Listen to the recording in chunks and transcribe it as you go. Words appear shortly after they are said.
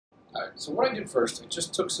Alright, so what I did first, I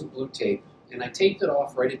just took some blue tape and I taped it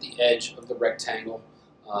off right at the edge of the rectangle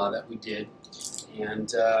that we did.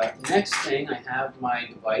 And next thing, I have my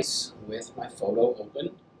device with my photo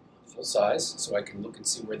open, full size, so I can look and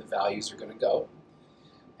see where the values are going to go.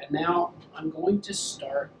 And now I'm going to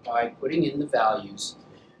start by putting in the values.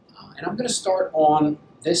 And I'm going to start on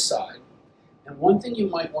this side. And one thing you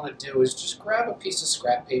might want to do is just grab a piece of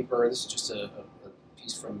scrap paper. This is just a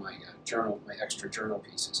piece from my journal, my extra journal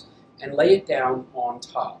pieces, and lay it down on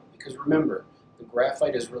top. Because remember, the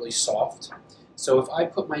graphite is really soft. So if I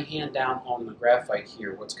put my hand down on the graphite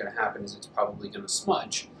here, what's going to happen is it's probably going to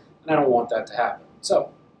smudge, and I don't want that to happen.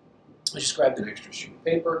 So I just grabbed an extra sheet of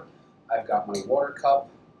paper. I've got my water cup,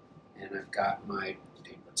 and I've got my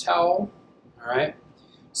paper towel. All right.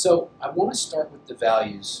 So I want to start with the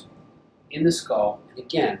values in the skull. And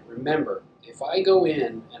again, remember, if I go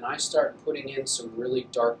in and I start putting in some really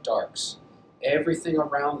dark darks, everything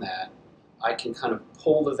around that, I can kind of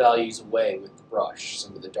pull the values away with the brush.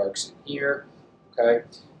 Some of the darks in here, okay?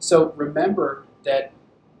 So remember that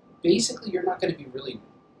basically you're not going to be really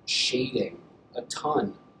shading a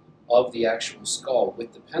ton of the actual skull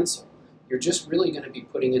with the pencil. You're just really going to be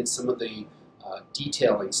putting in some of the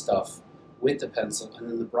detailing stuff with the pencil, and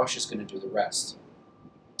then the brush is going to do the rest.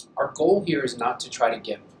 Our goal here is not to try to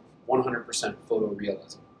get 100%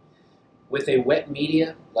 photorealism. With a wet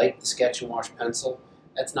media like the Sketch and Wash pencil,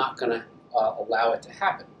 that's not going to allow it to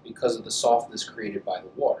happen because of the softness created by the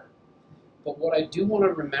water. But what I do want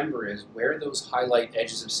to remember is where those highlight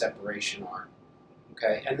edges of separation are,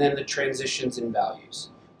 okay? And then the transitions in values.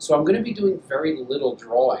 So I'm going to be doing very little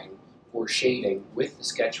drawing or shading with the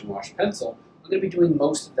Sketch and Wash pencil. I'm going to be doing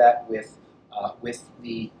most of that with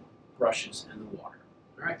the brushes and the water.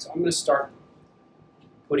 All right, so I'm going to start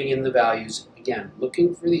putting in the values, again,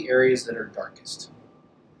 looking for the areas that are darkest.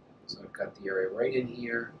 So I've got the area right in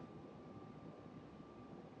here.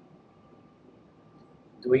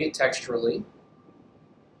 Doing it texturally.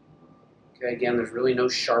 Okay, again, there's really no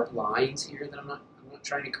sharp lines here that I'm not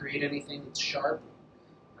trying to create anything that's sharp.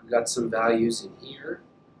 I've got some values in here.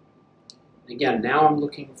 Again, now I'm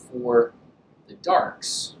looking for the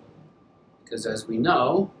darks, because as we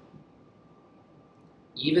know,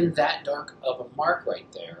 even that dark of a mark right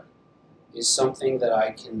there is something that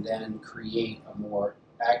I can then create a more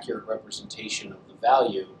accurate representation of the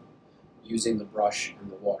value using the brush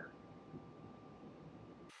and the water.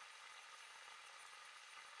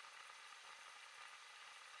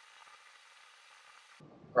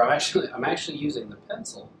 Or I'm actually using the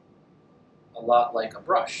pencil a lot like a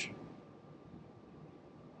brush.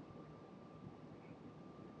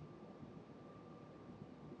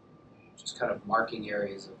 Just kind of marking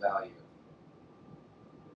areas of value.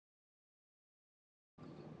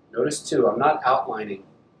 Notice too, I'm not outlining.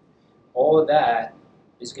 All of that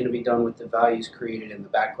is going to be done with the values created in the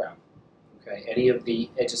background. Okay, any of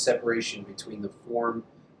the edge of separation between the form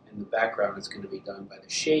and the background is going to be done by the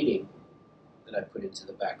shading that I put into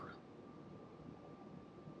the background.